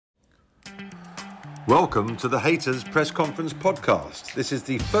Welcome to the Haters Press Conference podcast. This is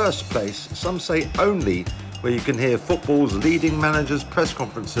the first place, some say only, where you can hear football's leading managers' press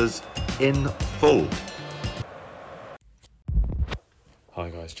conferences in full. Hi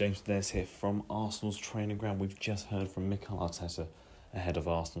guys, James Des here from Arsenal's training ground. We've just heard from Mikel Arteta ahead of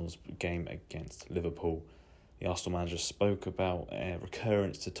Arsenal's game against Liverpool. The Arsenal manager spoke about a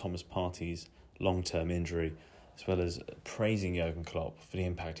recurrence to Thomas Partey's long-term injury, as well as praising Jurgen Klopp for the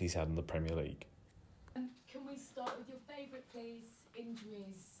impact he's had on the Premier League. Can we start with your favourite, please?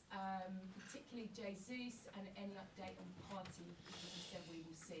 Injuries, particularly Jesus, and any update on Partey, because you said we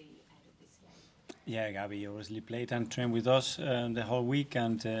will see ahead of this game. Yeah, Gabby obviously played and trained with us the whole week,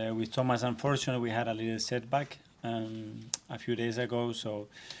 and with Thomas, unfortunately, we had a little setback a few days ago, so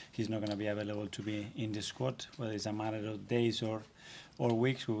he's not going to be available to be in the squad. Whether it's a matter of days or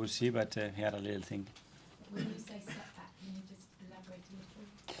weeks, we will see, but he had a little thing. When you say setback, can you just elaborate a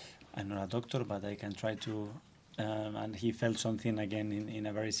little? I'm not a doctor, but I can try to, and he felt something again in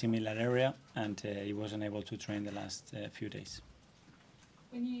a very similar area, and he wasn't able to train the last few days.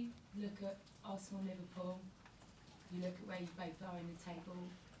 When you look at Arsenal, Liverpool, you look at where you both are in the table,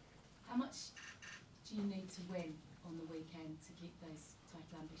 how much do you need to win on the weekend to keep those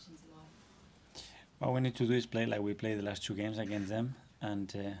title ambitions alive? What we need to do is play like we played the last two games against them,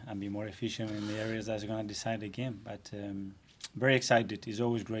 and be more efficient in the areas that's going to decide the game. But very excited. It's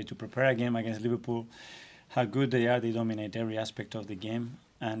always great to prepare a game against Liverpool. How good they are, they dominate every aspect of the game,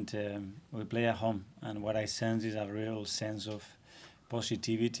 and we play at home. And what I sense is a real sense of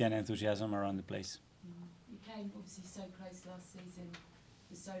positivity and enthusiasm around the place. You came obviously so close last season.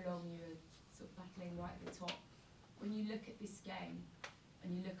 For so long you were sort of battling right at the top. When you look at this game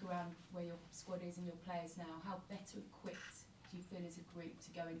and you look around where your squad is and your players now, how better equipped do you feel as a group to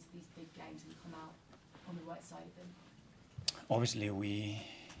go into these big games and come out on the right side of them? Obviously,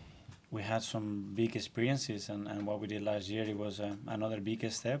 we had some big experiences, and what we did last year, it was another big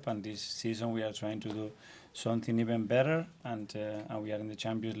step, and this season we are trying to do something even better, and we are in the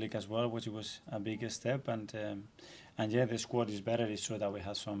Champions League as well, which was a big step, and yeah, the squad is better. It's true that we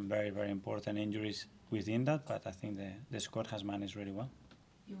have some very, very important injuries within that, but I think the squad has managed really well.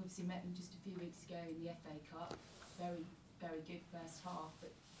 You obviously met them just a few weeks ago in the FA Cup. Very, very good first half,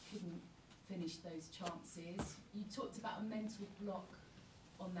 but couldn't finish those chances. You talked about a mental block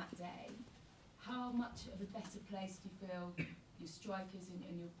on that day. How much of a better place do you feel your strikers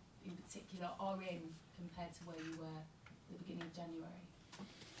and your in particular are in compared to where you were at the beginning of January?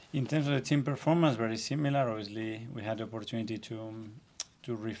 In terms of the team performance, very similar. Obviously, we had the opportunity to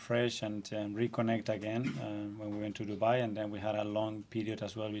refresh and reconnect again when we went to Dubai, and then we had a long period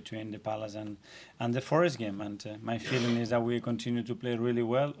as well between the Palace and the Forest game. And my feeling is that we continue to play really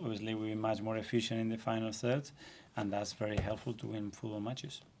well. Obviously, we're much more efficient in the final third, and that's very helpful to win football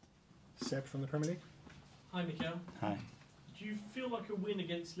matches. Seb from the Premier League. Hi, Mikel. Hi. Do you feel like a win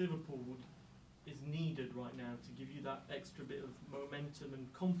against Liverpool is needed right now to give you that extra bit of momentum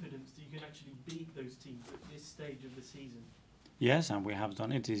and confidence that you can actually beat those teams at this stage of the season? Yes, and we have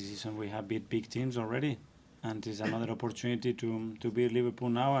done it this season. We have beat big teams already, and it's another opportunity to beat Liverpool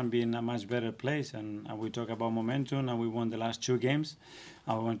now and be in a much better place. And we talk about momentum, and we won the last two games,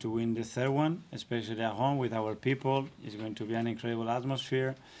 and we want to win the third one, especially at home with our people. It's going to be an incredible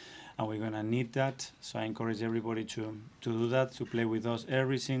atmosphere, and we're going to need that. So I encourage everybody to do that, to play with us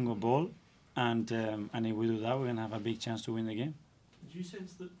every single ball, and if we do that, we're going to have a big chance to win the game. Do you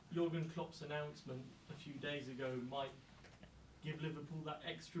sense that Jurgen Klopp's announcement a few days ago might give Liverpool that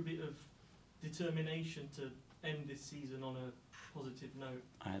extra bit of determination to end this season on a positive note?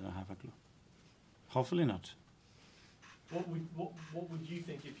 I don't have a clue. Hopefully not. What would you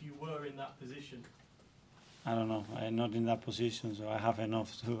think if you were in that position? I don't know. I'm not in that position, so I have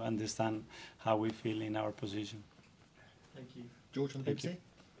enough to understand how we feel in our position. Thank you. George on the BBC.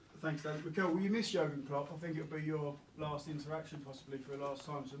 Thanks, David. Mikel, will you miss Jurgen Klopp? I think it'll be your last interaction possibly for the last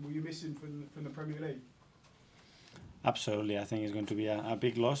time. So will you miss him from the Premier League? Absolutely. I think it's going to be a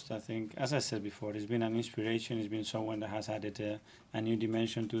big loss. I think, as I said before, it's been an inspiration. It's been someone that has added a new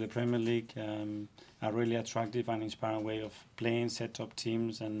dimension to the Premier League, a really attractive and inspiring way of playing, set up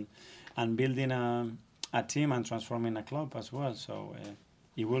teams and building a team and transforming a club as well. So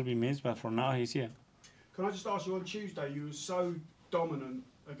he will be missed, but for now he's here. Can I just ask you, on Tuesday you were so dominant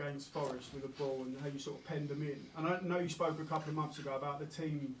against Forest with the ball and how you sort of penned them in. And I know you spoke a couple of months ago about the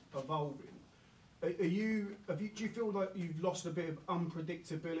team evolving. Do you feel like you've lost a bit of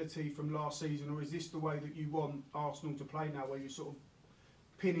unpredictability from last season, or is this the way that you want Arsenal to play now, where you're sort of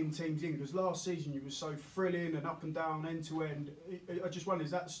pinning teams in? Because last season you were so thrilling and up and down, end to end. I just wonder, is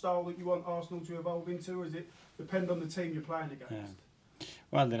that the style that you want Arsenal to evolve into, or does it depend on the team you're playing against? Yeah.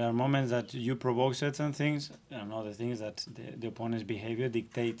 Well, there are moments that you provoke certain things, and other things that the opponent's behavior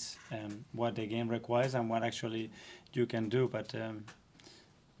dictates what the game requires and what actually you can do. But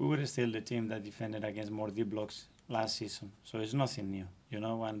we were still the team that defended against more deep blocks last season, so it's nothing new, you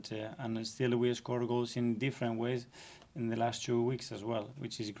know. And still we score goals in different ways in the last 2 weeks as well,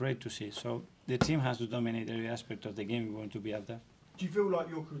 which is great to see. So the team has to dominate every aspect of the game if we want to be up there. Do you feel like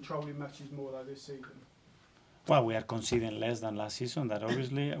you're controlling matches more though this season? Well, we are conceding less than last season. That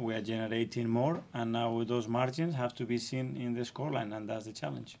obviously we are generating more, and now those margins have to be seen in the scoreline, and that's the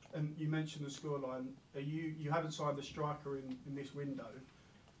challenge. And you mentioned the scoreline. You haven't signed a striker in this window.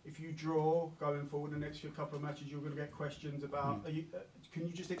 If you draw going forward the next couple of matches, you're going to get questions about. Can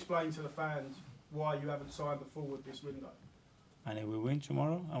you just explain to the fans why you haven't signed a forward this window? And if we win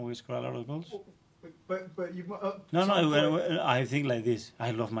tomorrow and we score a lot of goals. But you've No, I think like this.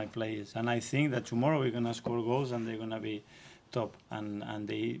 I love my players, and I think that tomorrow we're gonna score goals and they're gonna be top, and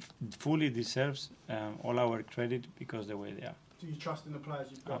they fully deserves all our credit because the way they are. Do you trust in the players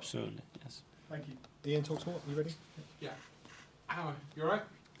you've got? Absolutely, yes. Thank you. Ian, talk sport. You ready? Yeah. How you alright?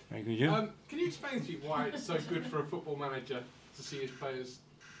 Very good, you. Can you explain to me why it's so good for a football manager to see his players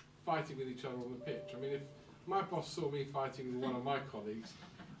fighting with each other on the pitch? I mean, if my boss saw me fighting with one of my colleagues,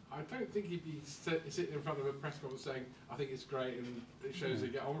 I don't think he'd be sitting in front of a press conference saying, I think it's great and it shows they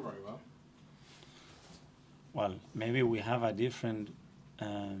get on very well. Well, maybe we have a different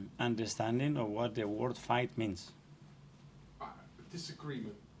understanding of what the word fight means.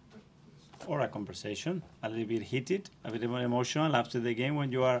 Disagreement. Or a conversation, a little bit heated, a bit more emotional after the game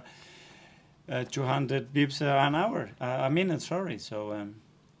when you are 200 bips a minute, sorry. So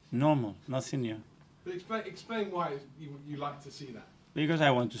normal, nothing new. But explain why you like to see that. Because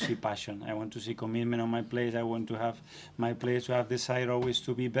I want to see passion, I want to see commitment on my players, I want to have my players to have desire always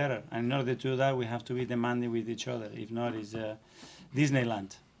to be better. And in order to do that, we have to be demanding with each other. If not, it's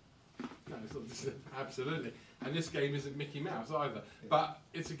Disneyland. No, it's not Disneyland, absolutely. And this game isn't Mickey Mouse either. But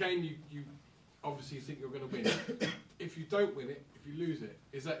it's a game you obviously think you're going to win. If you don't win it, if you lose it,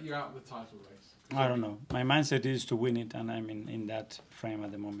 is that you out of the title race? I don't know. My mindset is to win it, and I'm in that frame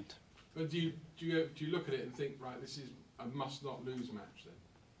at the moment. But do you look at it and think, right, this is a must-not-lose match then?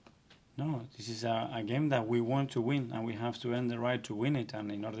 No, this is a game that we want to win, and we have to earn the right to win it.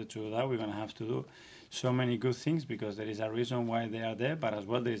 And in order to do that, we're going to have to do so many good things, because there is a reason why they are there, but as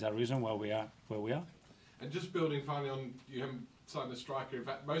well there is a reason why we are where we are. And just building finally on, you haven't signed a striker. In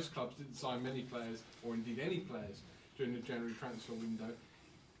fact, most clubs didn't sign many players, or indeed any players, during the January transfer window.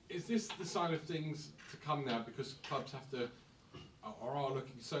 Is this the sign of things to come now, because clubs have to, or are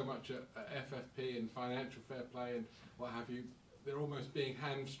looking so much at FFP and financial fair play and what have you? They're almost being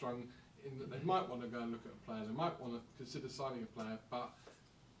hamstrung in that they might want to go and look at players, they might want to consider signing a player, but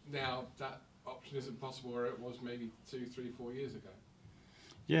now that option isn't possible where it was maybe 2, 3, 4 years ago.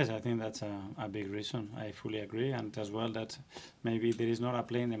 Yes, I think that's a big reason. I fully agree, and as well that maybe there is not a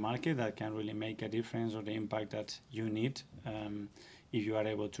player in the market that can really make a difference or the impact that you need if you are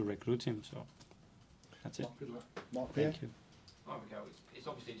able to recruit him. So that's it. Good luck. Mark, Thank you. Hi, Mikel. It's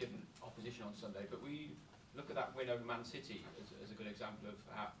obviously a different opposition on Sunday, but we look at that win over Man City as a good example of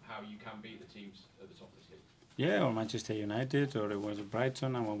how you can beat the teams at the top of the league. Yeah, or Manchester United, or it was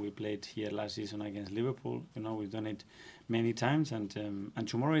Brighton, and when we played here last season against Liverpool, you know, we've done it many times, and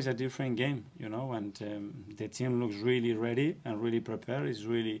tomorrow is a different game, you know, and the team looks really ready and really prepared. Is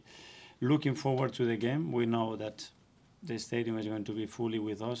really looking forward to the game. We know that the stadium is going to be fully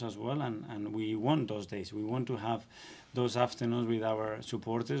with us as well, and we want those days. We want to have those afternoons with our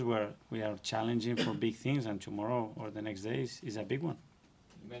supporters where we are challenging for big things, and tomorrow or the next day is a big one.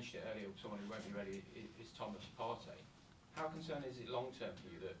 You mentioned it earlier, someone who won't be ready is Thomas Partey. How concerned is it long term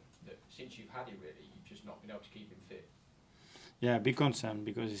for you that since you've had him really, you've just not been able to keep him fit? Yeah, big concern,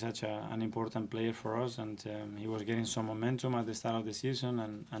 because he's such an important player for us, and he was getting some momentum at the start of the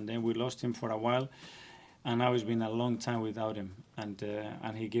season, and then we lost him for a while, and now it's been a long time without him, and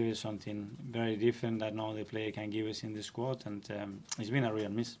he gave us something very different that no other player can give us in the squad, and it's been a real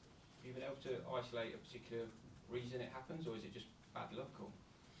miss. Have you been able to isolate a particular reason it happens, or is it just bad luck? Or?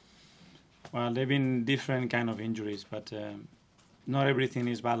 Well, there have been different kind of injuries, but not everything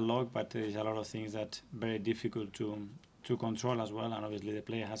is bad luck, but there is a lot of things that very difficult to control as well, and obviously the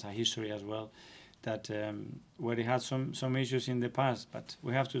player has a history as well that where he had some issues in the past, but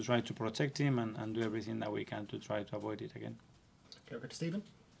we have to try to protect him and do everything that we can to try to avoid it again. Okay, over to Stephen.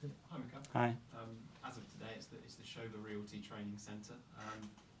 Hi, Mikel. Hi. As of today, it's the Shoga Realty Training Centre.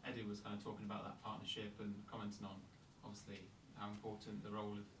 Eddie was kind of talking about that partnership and commenting on, obviously, how important the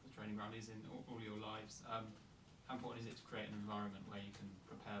role of the training ground is in all your lives. How important is it to create an environment where you can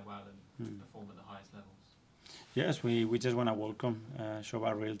prepare well and perform at the highest levels? Yes, we just want to welcome, show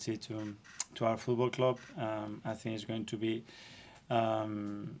our reality to our football club. I think it's going to be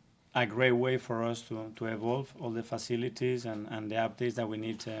a great way for us to evolve all the facilities and the updates that we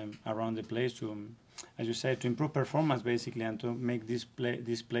need around the place to, as you said, to improve performance basically, and to make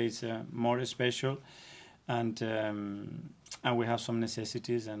this place more special. And we have some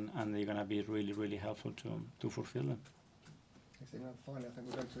necessities, and they're going to be really, really helpful to fulfill them. Finally, I think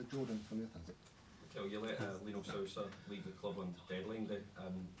we'll go to Jordan from the Atlantic. Mikel, you let Lino Sousa leave the club on deadline day.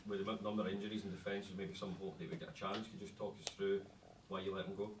 With the number of injuries in defence, maybe some hope that he would get a chance. Could you just talk us through why you let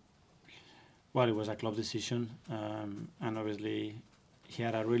him go? Well, it was a club decision, and obviously he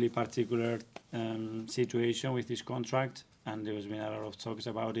had a really particular situation with his contract, and there has been a lot of talks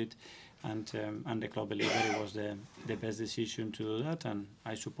about it, and the club believed that it was the best decision to do that, and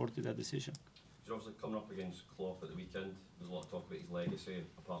I supported that decision. You're obviously coming up against Klopp at the weekend. There's a lot of talk about his legacy,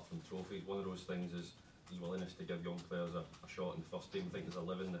 apart from trophies. One of those things is his willingness to give young players a shot in the first team. I think there's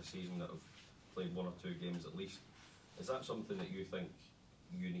 11 this season that have played 1 or 2 games at least. Is that something that you think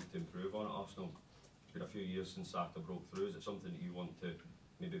you need to improve on at Arsenal? It's been a few years since Saka broke through. Is it something that you want to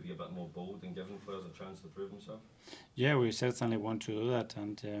maybe be a bit more bold in giving players a chance to prove themselves? Yeah, we certainly want to do that,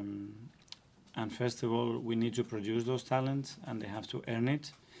 and first of all, we need to produce those talents, and they have to earn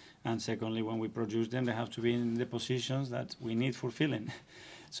it. And secondly, when we produce them, they have to be in the positions that we need fulfilling.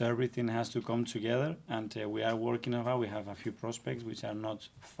 So everything has to come together, and we are working on how we have a few prospects which are not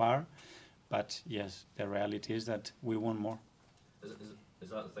far, but yes, the reality is that we want more. Is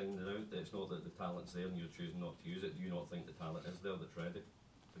that the thing now, that it's not that the talent's there and you're choosing not to use it? Do you not think the talent is there that's ready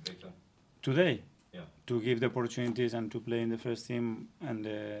to break in? Today? Yeah. To give the opportunities and to play in the first team and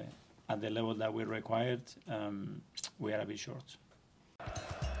at the level that we required, we are a bit short.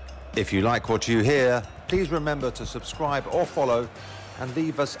 If you like what you hear, please remember to subscribe or follow and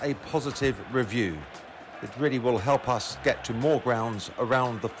leave us a positive review. It really will help us get to more grounds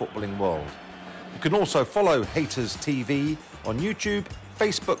around the footballing world. You can also follow Haters TV on YouTube,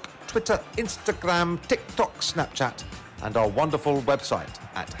 Facebook, Twitter, Instagram, TikTok, Snapchat, and our wonderful website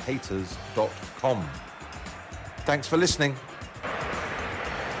at haters.com. Thanks for listening.